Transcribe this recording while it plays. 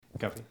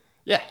Coffee?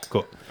 Yeah.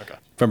 Cool. Okay.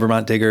 From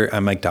Vermont Digger,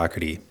 I'm Mike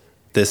Doherty.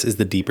 This is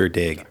The Deeper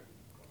Dig.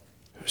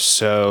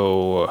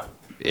 So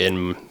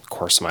in the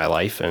course of my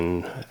life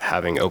and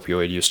having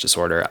opioid use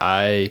disorder,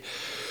 I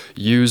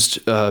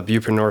used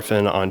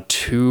buprenorphine on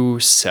 2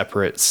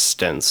 separate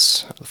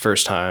stints. The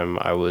first time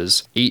I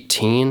was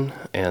 18,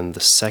 and the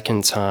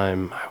second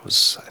time I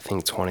was, I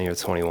think, 20 or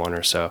 21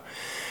 or so.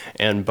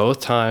 And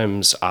both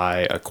times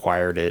I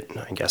acquired it,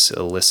 I guess,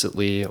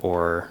 illicitly,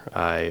 or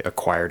I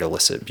acquired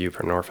illicit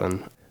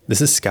buprenorphine. This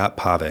is Scott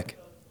Pavic.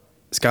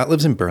 Scott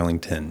lives in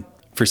Burlington.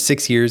 For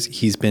 6 years,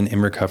 he's been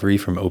in recovery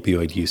from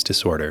opioid use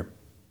disorder.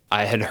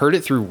 I had heard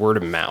it through word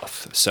of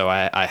mouth, so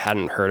I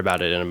hadn't heard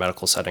about it in a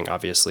medical setting.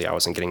 Obviously, I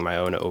wasn't getting my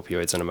own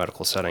opioids in a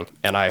medical setting.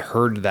 And I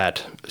heard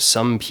that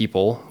some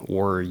people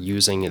were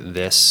using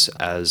this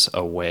as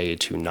a way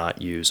to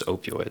not use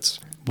opioids.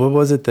 What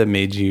was it that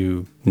made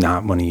you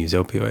not want to use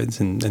opioids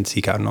and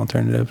seek out an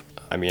alternative?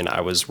 I mean,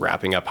 I was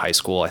wrapping up high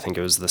school. I think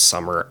it was the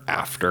summer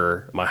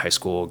after my high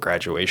school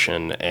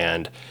graduation,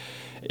 and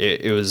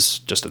it was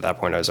just at that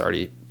point I was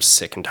already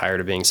sick and tired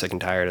of being sick and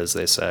tired, as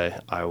they say.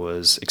 I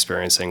was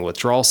experiencing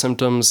withdrawal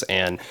symptoms,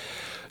 and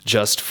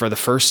just for the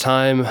first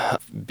time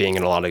being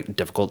in a lot of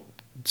difficult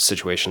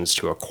situations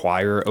to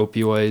acquire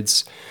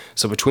opioids.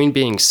 So between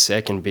being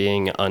sick and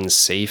being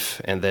unsafe,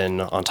 and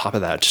then on top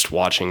of that, just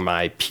watching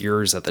my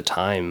peers at the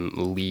time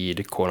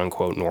lead quote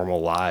unquote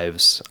normal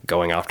lives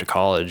going off to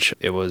college,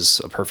 it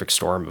was a perfect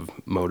storm of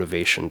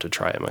motivation to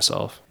try it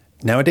myself.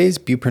 Nowadays,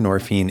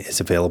 buprenorphine is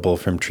available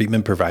from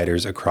treatment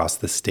providers across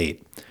the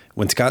state.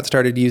 When Scott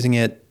started using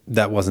it,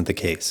 that wasn't the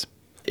case.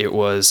 It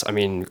was,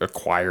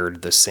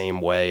 acquired the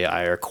same way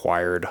I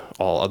acquired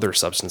all other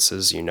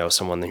substances. You know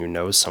someone who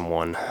knows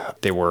someone.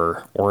 They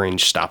were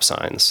orange stop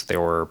signs. They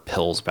were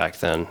pills back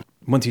then.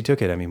 Once you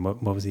took it,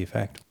 what was the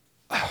effect?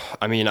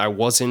 I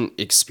wasn't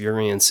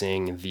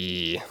experiencing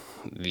the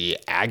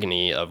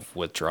agony of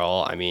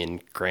withdrawal.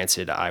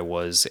 Granted, I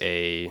was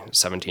a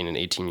 17 and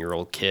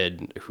 18-year-old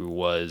kid who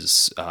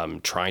was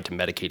trying to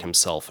medicate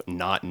himself,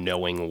 not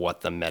knowing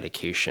what the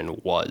medication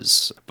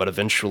was. But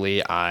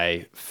eventually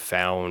I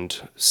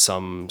found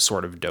some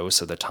sort of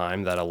dose at the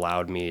time that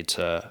allowed me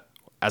to,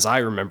 as I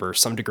remember,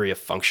 some degree of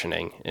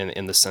functioning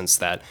in the sense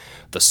that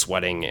the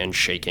sweating and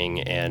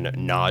shaking and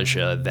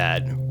nausea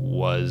that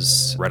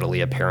was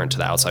readily apparent to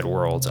the outside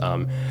world,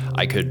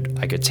 I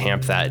could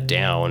tamp that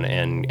down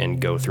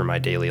and go through my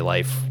daily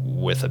life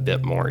with a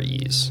bit more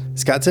ease.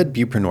 Scott said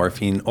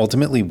buprenorphine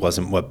ultimately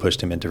wasn't what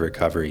pushed him into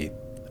recovery,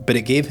 but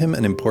it gave him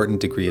an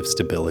important degree of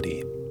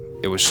stability.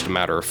 It was just a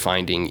matter of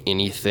finding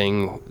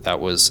anything that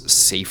was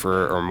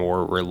safer or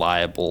more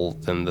reliable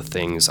than the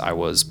things I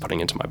was putting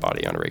into my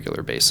body on a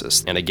regular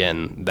basis. And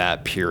again,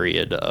 that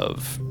period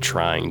of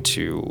trying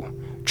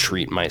to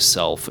treat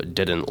myself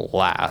didn't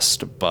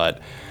last, but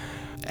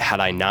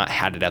had I not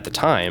had it at the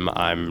time,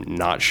 I'm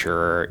not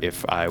sure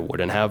if I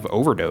wouldn't have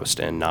overdosed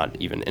and not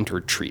even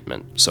entered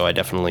treatment. So I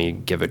definitely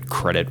give it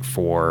credit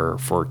for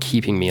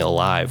keeping me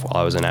alive while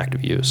I was in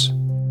active use.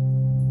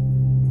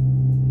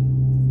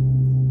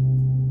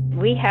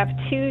 We have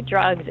 2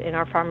 drugs in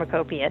our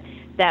pharmacopoeia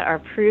that are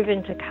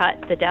proven to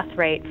cut the death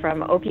rate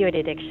from opioid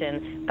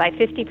addiction by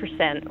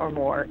 50% or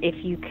more if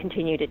you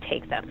continue to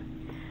take them.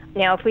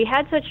 Now, if we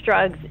had such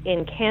drugs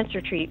in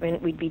cancer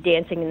treatment, we'd be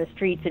dancing in the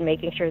streets and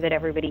making sure that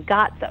everybody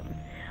got them.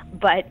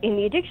 But in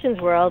the addictions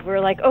world,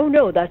 we're like, oh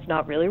no, that's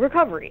not really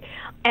recovery.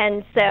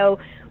 And so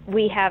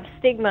we have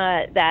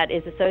stigma that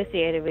is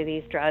associated with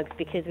these drugs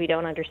because we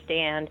don't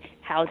understand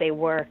how they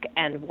work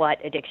and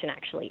what addiction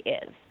actually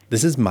is.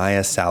 This is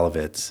Maya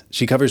Salovitz.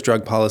 She covers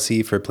drug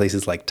policy for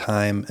places like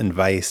Time and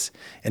Vice,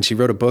 and she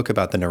wrote a book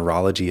about the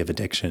neurology of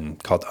addiction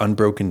called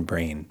Unbroken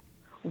Brain.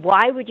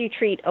 Why would you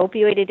treat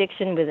opioid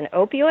addiction with an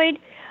opioid?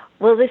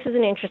 Well, this is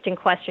an interesting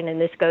question,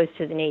 and this goes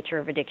to the nature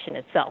of addiction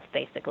itself,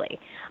 basically.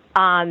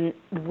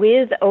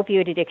 With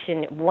opioid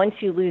addiction, once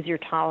you lose your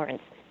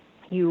tolerance,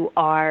 you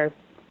are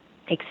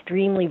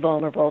extremely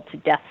vulnerable to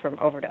death from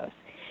overdose.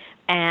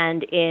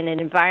 And in an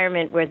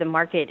environment where the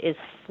market is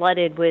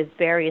flooded with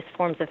various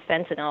forms of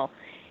fentanyl,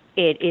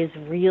 it is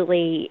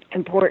really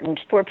important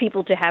for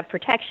people to have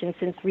protection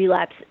since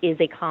relapse is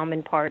a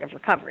common part of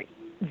recovery.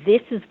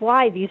 This is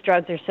why these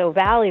drugs are so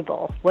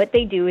valuable. What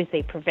they do is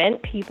they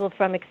prevent people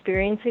from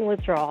experiencing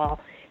withdrawal.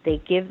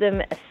 They give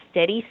them a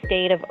steady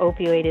state of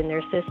opioid in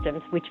their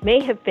systems, which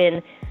may have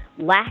been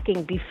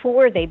lacking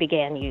before they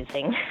began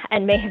using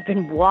and may have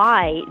been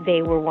why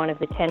they were one of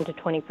the 10 to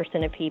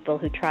 20% of people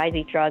who try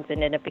these drugs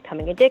and end up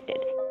becoming addicted.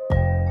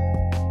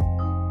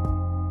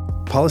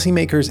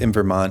 Policymakers in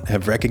Vermont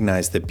have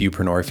recognized that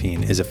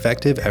buprenorphine is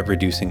effective at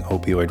reducing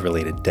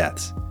opioid-related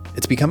deaths.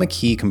 It's become a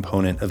key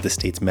component of the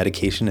state's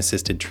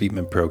medication-assisted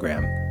treatment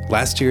program.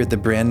 Last year, the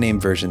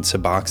brand-name version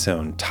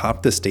Suboxone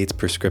topped the state's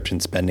prescription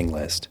spending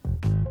list.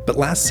 But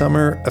last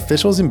summer,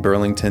 officials in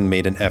Burlington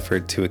made an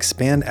effort to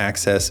expand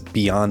access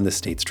beyond the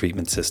state's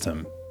treatment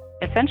system.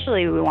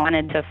 Essentially, we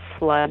wanted to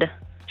flood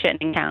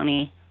Chittenden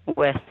County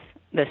with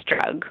this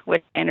drug,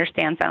 which I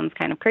understand sounds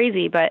kind of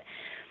crazy, but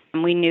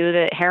we knew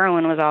that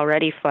heroin was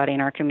already flooding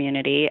our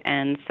community,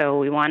 and so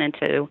we wanted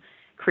to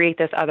create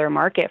this other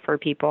market for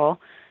people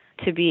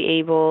to be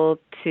able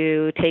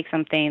to take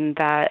something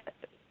that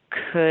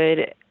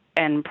could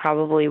and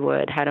probably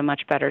would had a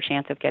much better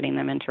chance of getting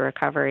them into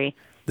recovery.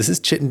 This is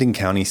Chittenden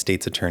County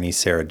State's Attorney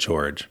Sarah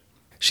George.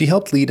 She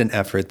helped lead an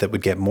effort that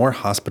would get more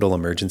hospital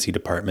emergency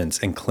departments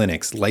and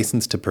clinics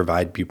licensed to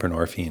provide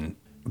buprenorphine.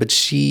 But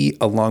she,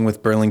 along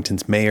with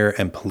Burlington's mayor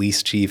and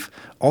police chief,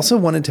 also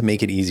wanted to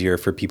make it easier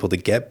for people to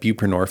get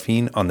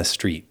buprenorphine on the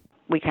street.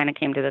 We kind of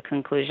came to the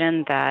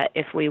conclusion that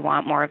if we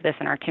want more of this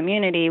in our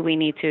community, we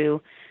need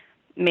to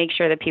make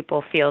sure that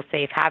people feel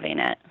safe having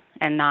it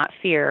and not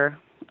fear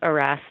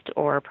arrest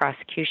or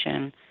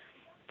prosecution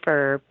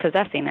for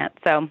possessing it.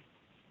 So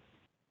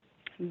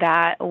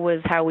that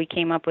was how we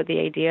came up with the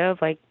idea of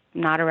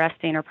not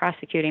arresting or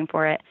prosecuting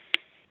for it.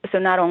 So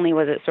not only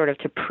was it sort of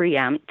to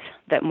preempt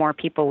that more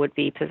people would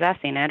be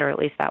possessing it, or at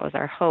least that was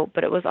our hope,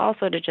 but it was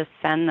also to just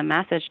send the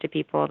message to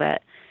people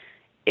that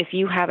if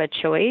you have a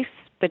choice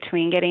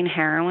between getting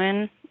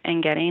heroin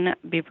and getting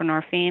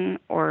buprenorphine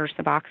or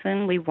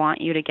Suboxone, we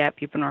want you to get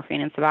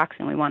buprenorphine and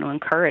Suboxone. We want to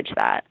encourage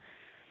that.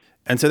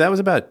 And so that was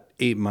about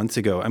 8 months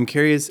ago. I'm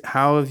curious,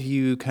 how have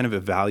you kind of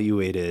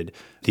evaluated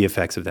the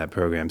effects of that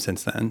program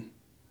since then?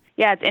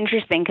 Yeah, it's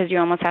interesting because you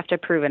almost have to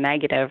prove a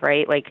negative,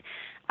 right?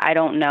 I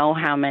don't know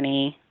how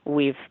many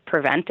we've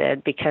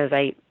prevented because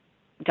I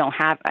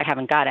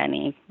haven't got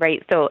any,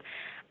 right? So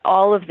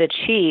all of the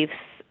chiefs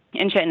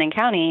in Chittenden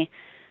County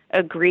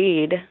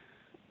agreed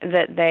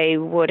that they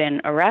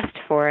wouldn't arrest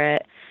for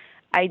it.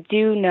 I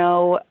do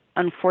know,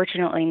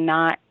 unfortunately,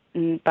 not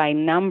by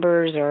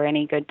numbers or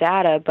any good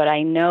data, but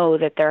I know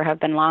that there have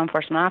been law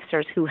enforcement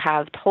officers who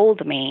have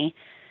told me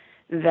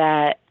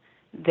that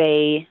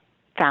they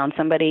found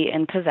somebody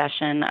in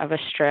possession of a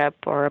strip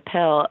or a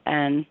pill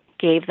and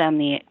gave them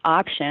the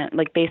option,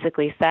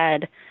 basically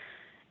said,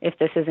 if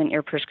this isn't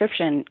your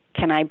prescription,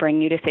 can I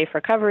bring you to safe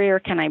recovery or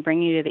can I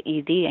bring you to the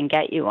ED and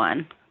get you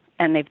one?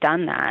 And they've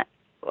done that.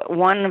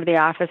 One of the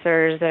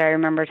officers that I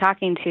remember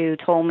talking to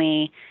told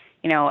me,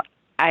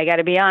 I got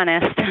to be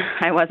honest,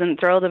 I wasn't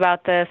thrilled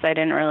about this. I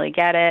didn't really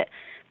get it.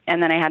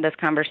 And then I had this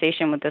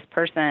conversation with this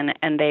person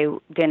and they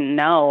didn't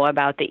know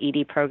about the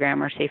ED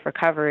program or safe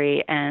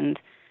recovery. And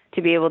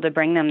to be able to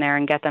bring them there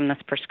and get them this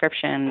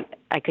prescription,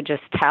 I could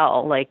just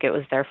tell, it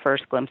was their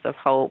first glimpse of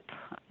hope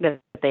that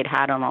they'd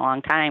had in a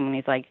long time. And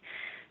he's like,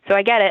 so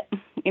I get it,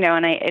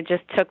 and it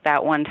just took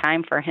that one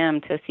time for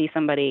him to see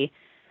somebody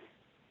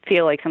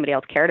feel like somebody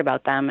else cared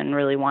about them and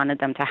really wanted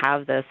them to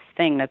have this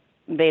thing that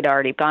they'd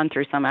already gone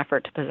through some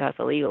effort to possess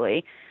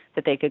illegally,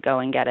 that they could go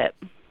and get it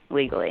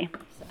legally.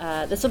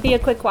 This will be a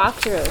quick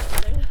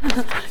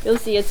walkthrough. You'll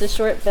see it's a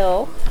short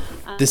bill.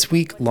 This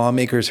week,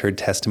 lawmakers heard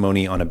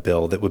testimony on a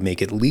bill that would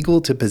make it legal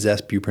to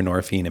possess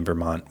buprenorphine in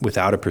Vermont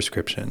without a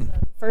prescription.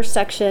 First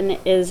section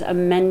is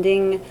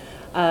amending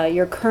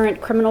your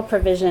current criminal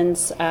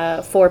provisions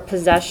for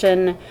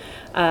possession,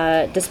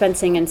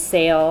 dispensing, and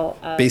sale.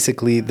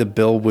 Basically, the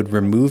bill would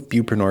remove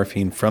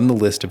buprenorphine from the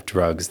list of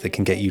drugs that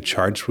can get you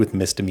charged with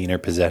misdemeanor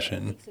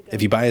possession.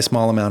 If you buy a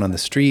small amount on the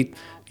street,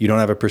 you don't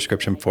have a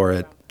prescription for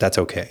it, that's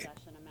okay.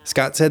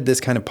 Scott said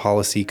this kind of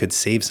policy could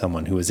save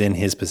someone who was in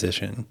his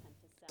position.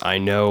 I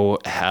know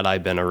had I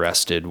been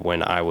arrested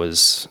when I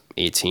was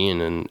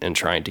 18 and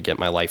trying to get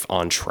my life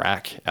on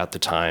track at the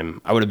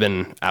time, I would have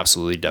been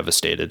absolutely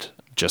devastated.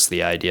 Just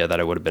the idea that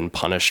I would have been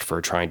punished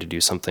for trying to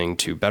do something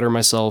to better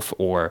myself,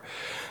 or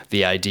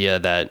the idea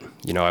that,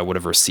 I would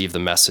have received the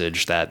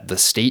message that the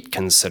state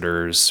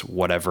considers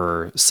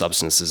whatever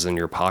substance is in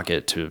your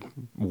pocket to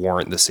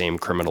warrant the same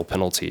criminal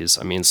penalties.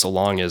 I mean, so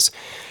long as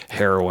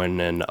heroin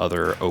and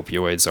other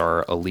opioids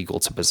are illegal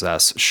to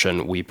possess,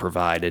 shouldn't we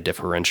provide a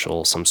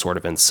differential, some sort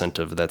of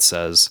incentive that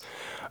says,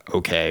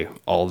 okay,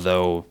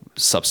 although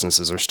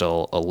substances are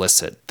still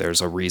illicit,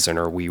 there's a reason,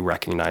 or we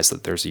recognize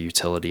that there's a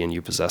utility in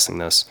you possessing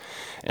this.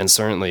 And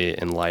certainly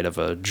in light of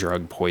a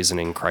drug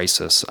poisoning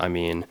crisis, I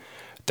mean,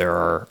 there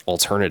are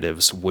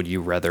alternatives. Would you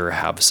rather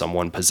have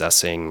someone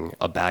possessing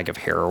a bag of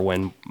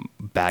heroin,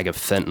 bag of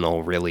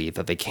fentanyl, really,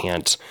 that they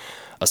can't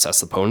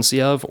assess the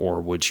potency of,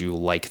 or would you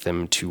like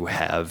them to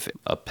have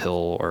a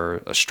pill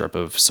or a strip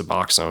of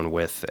Suboxone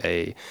with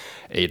a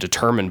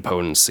determined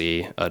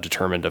potency, a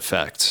determined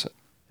effect?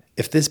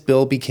 If this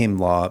bill became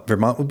law,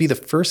 Vermont would be the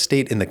first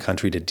state in the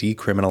country to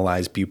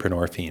decriminalize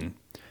buprenorphine.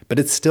 But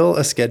it's still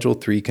a Schedule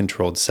III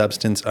controlled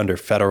substance under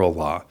federal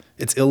law.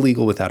 It's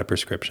illegal without a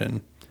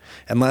prescription.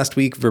 And last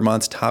week,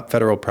 Vermont's top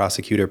federal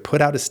prosecutor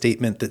put out a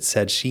statement that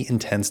said she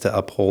intends to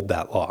uphold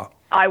that law.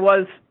 I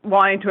was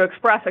wanting to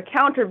express a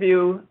counter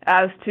view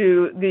as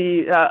to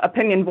the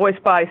opinion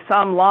voiced by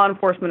some law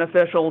enforcement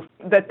officials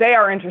that they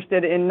are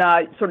interested in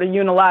sort of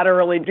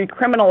unilaterally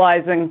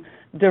decriminalizing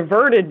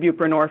diverted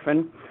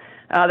buprenorphine.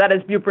 That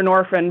is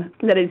buprenorphine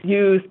that is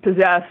used,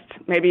 possessed,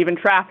 maybe even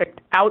trafficked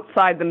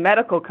outside the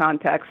medical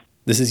context.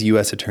 This is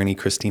U.S. Attorney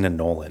Christina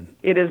Nolan.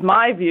 It is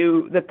my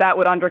view that that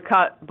would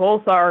undercut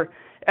both our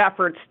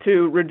efforts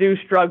to reduce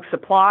drug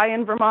supply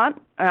in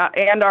Vermont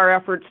and our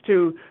efforts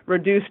to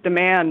reduce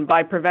demand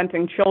by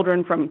preventing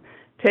children from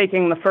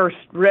taking the first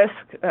risk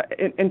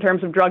in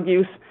terms of drug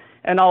use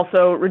and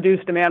also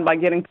reduce demand by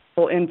getting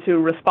people into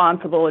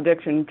responsible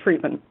addiction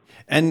treatment.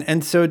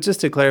 And so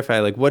just to clarify,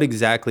 like, what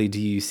exactly do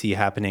you see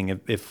happening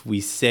if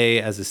we say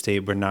as a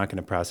state we're not going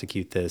to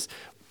prosecute this?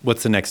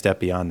 What's the next step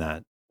beyond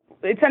that?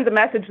 It sends a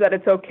message that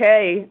it's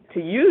okay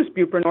to use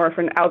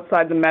buprenorphine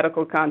outside the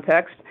medical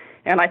context.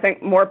 And I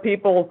think more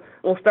people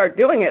will start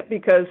doing it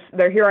because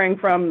they're hearing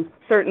from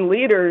certain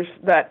leaders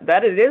that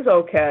it is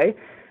okay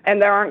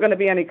and there aren't going to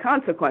be any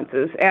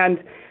consequences.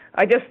 And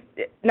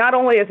not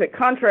only is it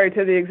contrary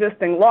to the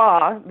existing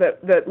law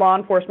that law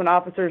enforcement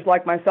officers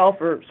like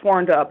myself are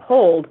sworn to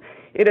uphold,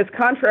 it is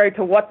contrary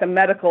to what the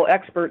medical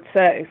experts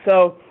say.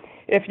 So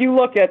if you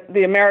look at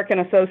the American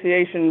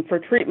Association for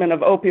Treatment of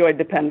Opioid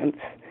Dependence,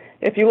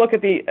 if you look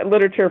at the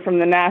literature from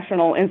the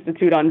National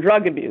Institute on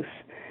Drug Abuse,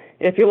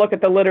 if you look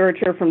at the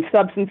literature from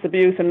Substance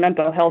Abuse and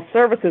Mental Health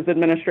Services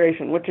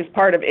Administration, which is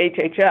part of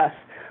HHS,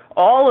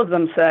 all of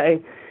them say,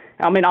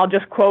 I'll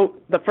just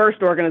quote the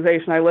first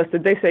organization I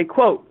listed. They say,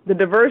 quote, "The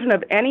diversion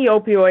of any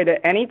opioid at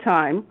any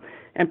time,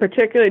 and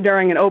particularly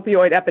during an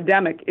opioid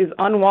epidemic, is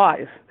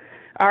unwise.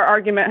 Our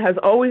argument has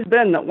always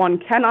been that one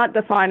cannot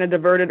define a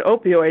diverted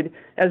opioid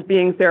as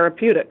being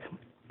therapeutic."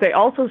 They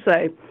also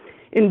say,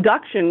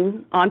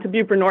 "Induction onto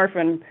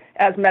buprenorphine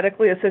as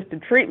medically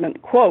assisted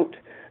treatment, quote,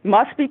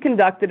 must be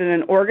conducted in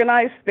an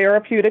organized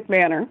therapeutic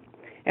manner,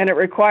 and it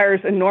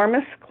requires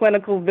enormous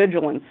clinical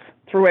vigilance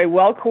through a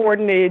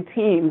well-coordinated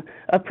team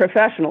of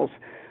professionals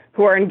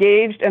who are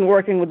engaged and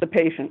working with the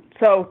patient."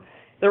 So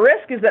the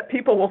risk is that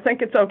people will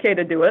think it's okay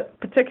to do it,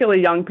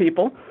 particularly young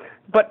people,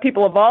 but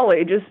people of all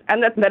ages,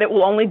 and that it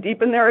will only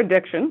deepen their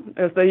addiction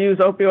as they use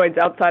opioids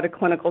outside a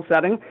clinical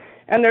setting,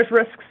 and there's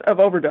risks of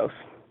overdose.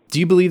 Do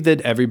you believe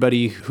that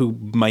everybody who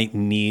might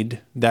need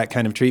that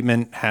kind of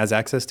treatment has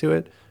access to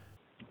it?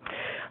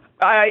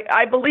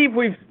 I believe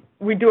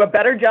we do a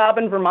better job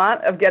in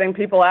Vermont of getting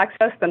people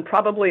access than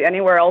probably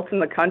anywhere else in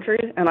the country,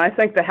 and I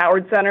think the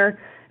Howard Center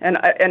and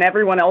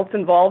everyone else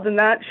involved in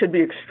that should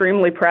be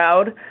extremely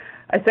proud.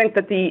 I think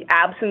that the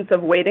absence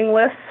of waiting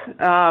lists,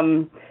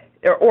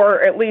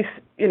 or at least,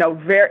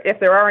 if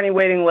there are any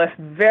waiting lists,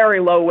 very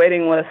low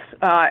waiting lists,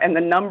 and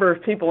the number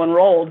of people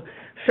enrolled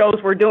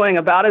shows we're doing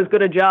about as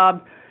good a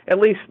job, at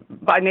least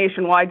by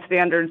nationwide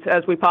standards,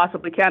 as we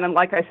possibly can. And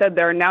like I said,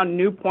 there are now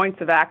new points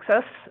of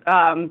access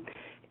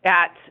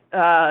at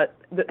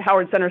the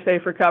Howard Center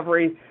Safe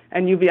Recovery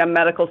and UVM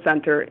Medical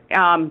Center.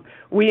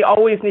 We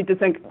always need to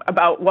think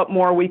about what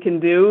more we can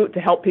do to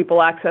help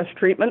people access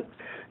treatment.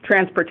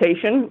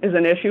 Transportation is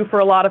an issue for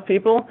a lot of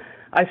people.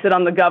 I sit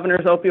on the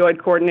Governor's Opioid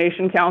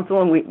Coordination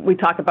Council, and we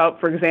talk about,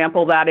 for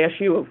example, that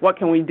issue of what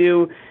can we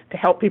do to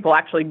help people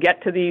actually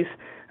get to these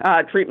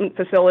treatment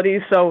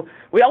facilities. So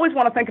we always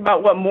want to think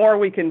about what more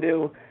we can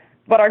do.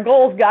 But our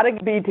goal's got to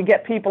be to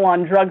get people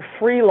on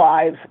drug-free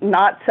lives,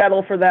 not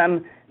settle for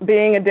them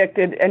being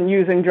addicted and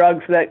using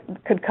drugs that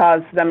could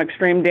cause them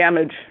extreme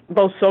damage,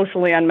 both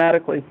socially and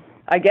medically.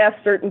 I guess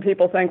certain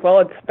people think, well,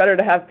 it's better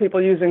to have people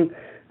using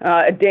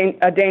a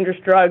dangerous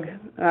drug,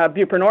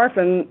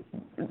 buprenorphine,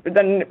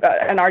 than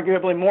an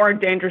arguably more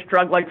dangerous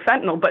drug like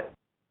fentanyl. But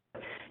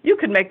you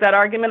could make that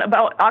argument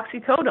about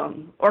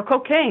oxycodone or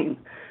cocaine.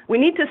 We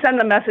need to send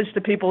the message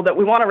to people that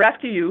we want to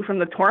rescue you from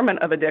the torment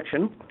of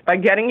addiction by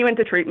getting you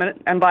into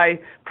treatment and by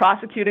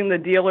prosecuting the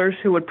dealers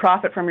who would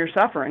profit from your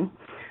suffering.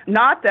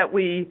 Not that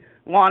we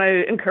want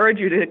to encourage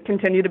you to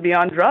continue to be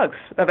on drugs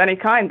of any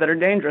kind that are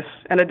dangerous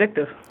and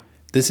addictive.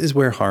 This is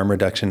where harm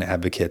reduction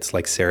advocates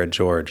like Sarah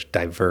George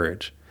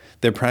diverge.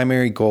 Their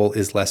primary goal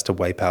is less to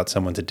wipe out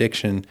someone's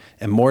addiction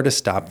and more to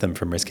stop them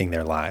from risking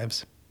their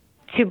lives.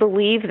 To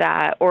believe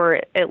that,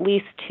 or at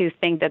least to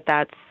think that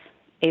that's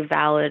a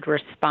valid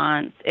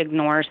response,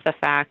 ignores the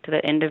fact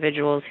that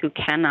individuals who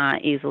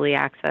cannot easily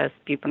access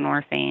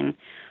buprenorphine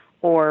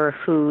or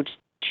who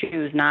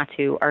choose not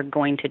to are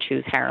going to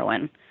choose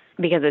heroin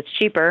because it's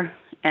cheaper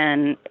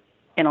and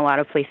in a lot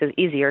of places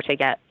easier to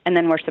get. And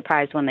then we're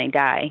surprised when they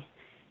die.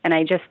 And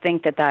I just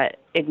think that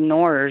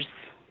ignores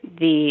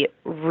the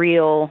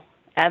real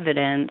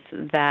evidence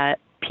that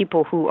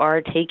people who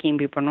are taking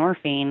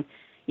buprenorphine,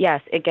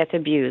 yes, it gets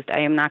abused.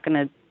 I am not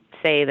going to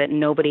say that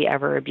nobody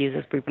ever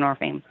abuses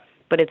buprenorphine,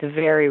 but it's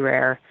very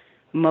rare.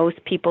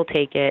 Most people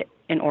take it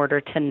in order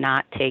to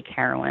not take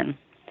heroin.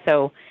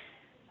 So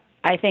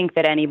I think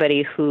that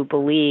anybody who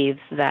believes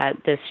that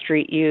the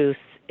street use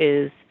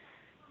is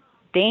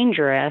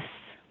dangerous,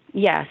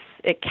 yes,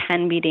 it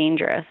can be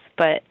dangerous,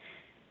 but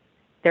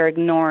they're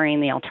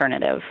ignoring the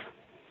alternative.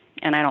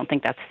 And I don't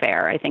think that's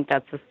fair. I think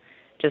that's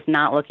just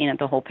not looking at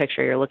the whole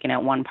picture. You're looking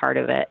at one part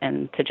of it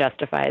and to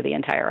justify the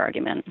entire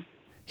argument.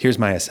 Here's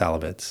Maya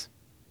Salovitz.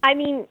 I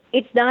mean,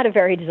 it's not a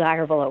very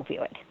desirable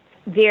opioid.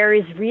 There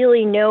is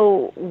really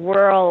no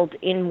world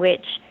in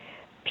which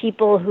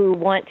people who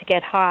want to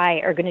get high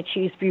are going to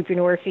choose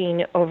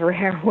buprenorphine over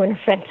heroin or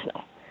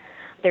fentanyl.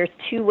 There's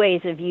two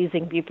ways of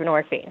using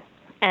buprenorphine.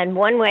 And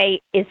one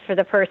way is for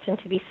the person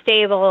to be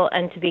stable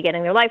and to be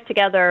getting their life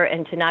together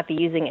and to not be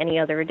using any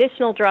other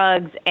additional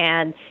drugs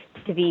and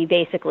to be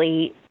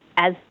basically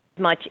as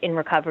much in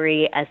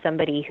recovery as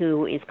somebody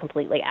who is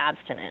completely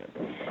abstinent.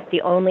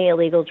 The only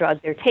illegal drug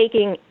they're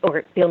taking,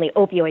 or the only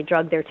opioid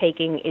drug they're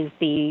taking, is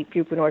the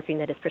buprenorphine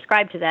that is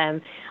prescribed to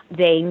them.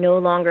 They no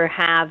longer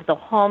have the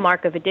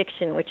hallmark of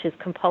addiction, which is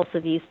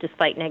compulsive use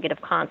despite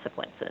negative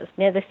consequences.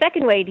 Now, the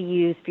second way to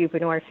use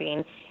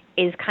buprenorphine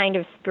is kind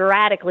of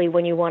sporadically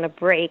when you want to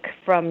break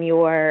from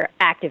your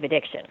active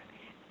addiction,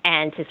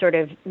 and to sort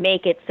of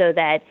make it so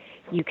that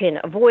you can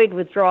avoid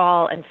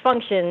withdrawal and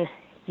function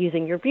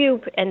using your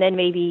bupe, and then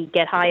maybe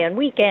get high on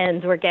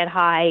weekends or get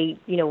high,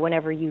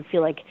 whenever you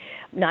feel like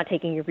not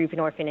taking your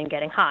buprenorphine and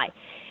getting high.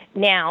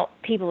 Now,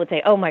 people would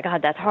say, oh my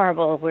God, that's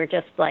horrible. We're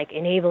just like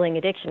enabling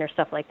addiction or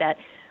stuff like that.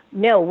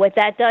 No, what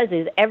that does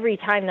is every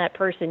time that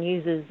person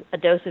uses a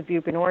dose of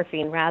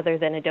buprenorphine rather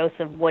than a dose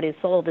of what is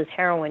sold as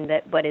heroin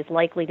but is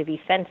likely to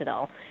be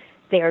fentanyl,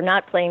 they are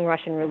not playing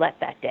Russian roulette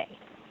that day.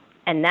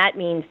 And that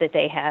means that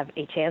they have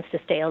a chance to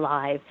stay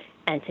alive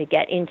and to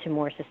get into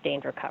more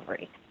sustained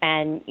recovery.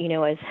 And,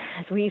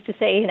 as we used to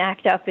say in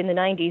ACT UP in the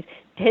 90s,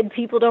 dead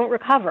people don't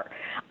recover.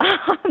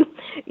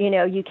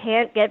 You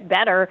can't get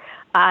better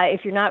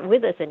if you're not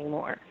with us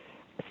anymore.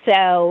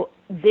 So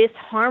this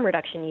harm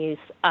reduction use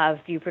of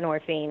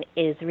buprenorphine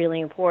is really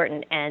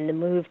important, and the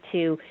move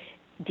to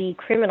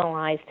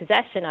decriminalize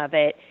possession of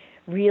it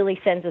really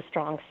sends a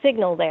strong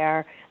signal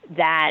there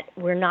that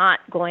we're not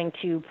going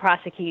to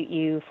prosecute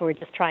you for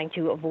just trying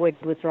to avoid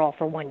withdrawal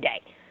for one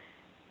day.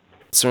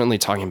 Certainly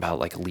talking about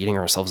like leading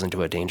ourselves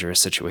into a dangerous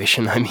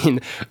situation. I mean,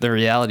 the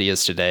reality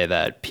is today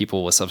that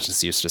people with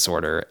substance use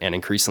disorder, and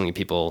increasingly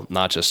people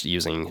not just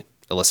using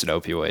illicit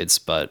opioids,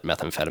 but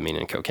methamphetamine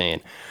and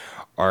cocaine,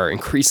 are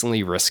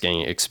increasingly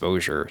risking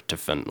exposure to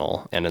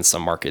fentanyl. And in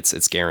some markets,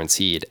 it's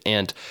guaranteed.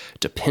 And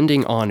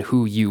depending on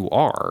who you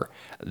are,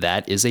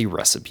 that is a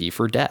recipe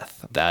for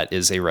death. That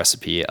is a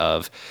recipe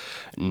of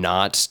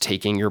not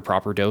taking your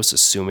proper dose,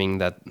 assuming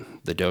that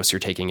the dose you're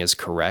taking is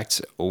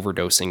correct,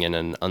 overdosing in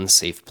an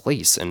unsafe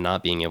place, and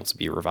not being able to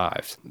be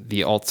revived.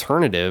 The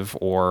alternative,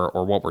 or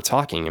what we're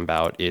talking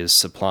about, is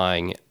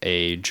supplying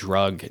a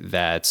drug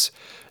that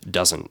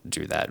doesn't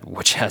do that,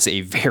 which has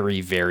a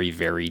very, very,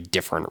 very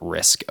different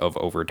risk of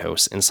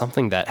overdose, and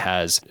something that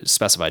has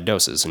specified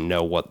doses and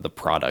know what the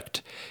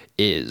product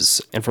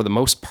is. And for the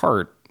most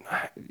part,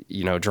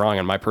 drawing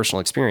on my personal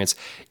experience,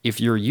 if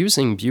you're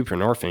using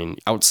buprenorphine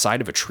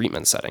outside of a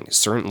treatment setting,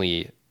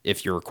 certainly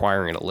if you're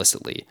acquiring it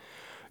illicitly,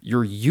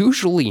 you're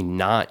usually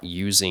not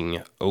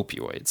using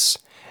opioids.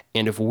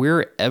 And if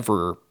we're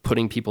ever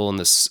putting people in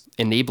this,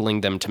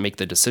 enabling them to make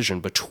the decision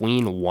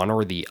between one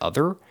or the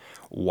other,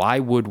 why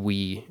would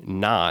we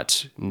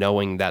not,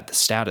 knowing that the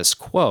status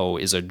quo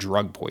is a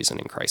drug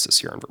poisoning crisis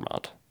here in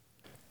Vermont?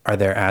 Are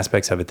there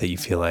aspects of it that you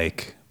feel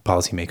like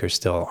policymakers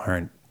still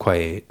aren't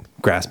quite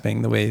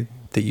grasping the way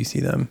that you see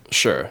them?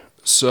 Sure.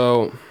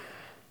 So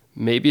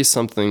maybe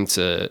something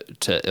to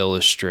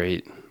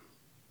illustrate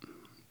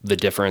the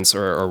difference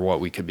or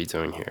what we could be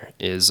doing here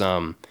is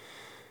to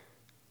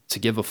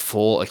give a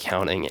full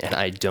accounting. And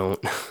I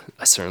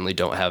certainly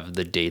don't have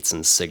the dates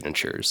and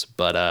signatures,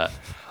 but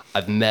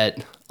I've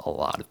met a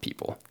lot of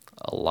people,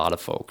 a lot of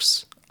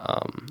folks,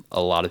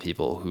 a lot of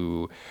people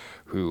who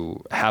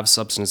have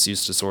substance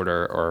use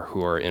disorder or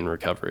who are in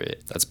recovery.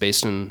 That's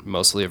based in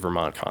mostly a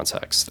Vermont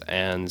context.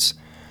 And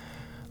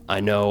I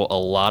know a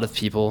lot of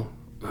people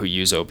who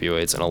use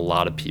opioids and a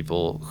lot of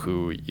people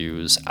who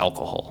use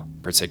alcohol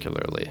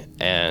particularly.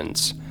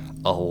 And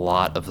a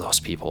lot of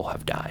those people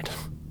have died.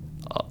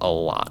 A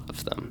lot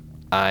of them.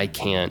 I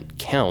can't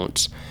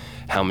count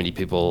how many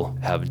people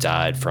have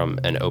died from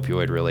an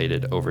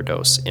opioid-related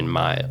overdose in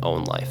my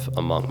own life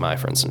among my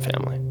friends and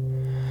family.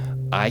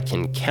 I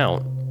can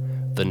count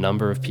the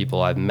number of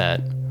people I've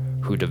met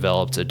who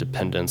developed a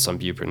dependence on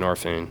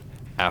buprenorphine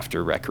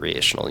after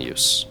recreational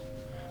use.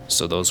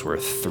 So those were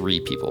 3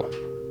 people.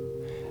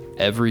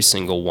 Every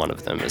single one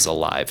of them is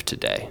alive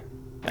today.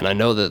 And I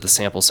know that the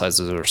sample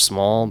sizes are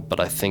small, but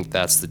I think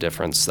that's the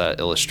difference that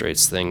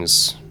illustrates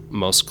things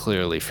most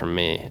clearly for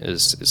me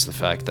is the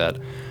fact that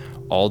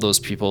all those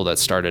people that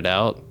started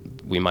out,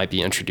 we might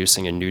be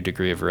introducing a new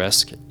degree of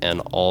risk,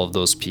 and all of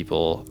those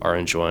people are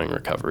enjoying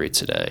recovery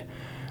today.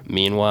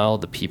 Meanwhile,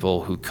 the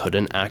people who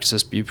couldn't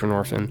access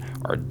buprenorphine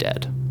are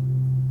dead.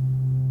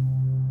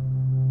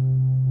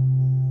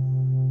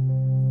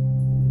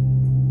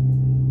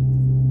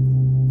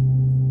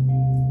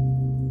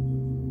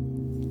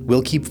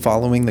 We'll keep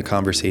following the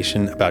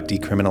conversation about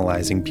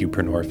decriminalizing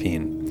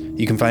buprenorphine.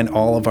 You can find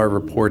all of our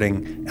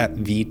reporting at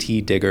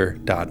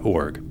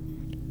vtdigger.org.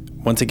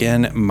 Once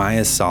again,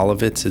 Maya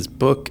Solovitz's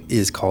book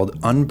is called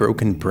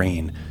Unbroken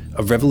Brain,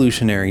 A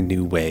Revolutionary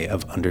New Way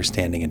of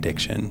Understanding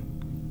Addiction.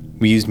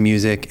 We used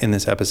music in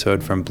this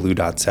episode from Blue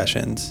Dot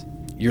Sessions.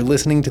 You're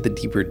listening to The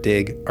Deeper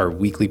Dig, our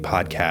weekly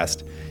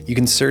podcast. You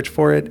can search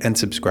for it and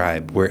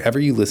subscribe wherever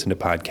you listen to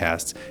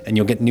podcasts, and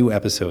you'll get new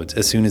episodes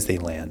as soon as they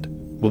land.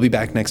 We'll be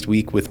back next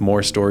week with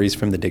more stories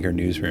from the Digger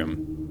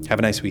newsroom. Have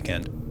a nice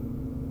weekend.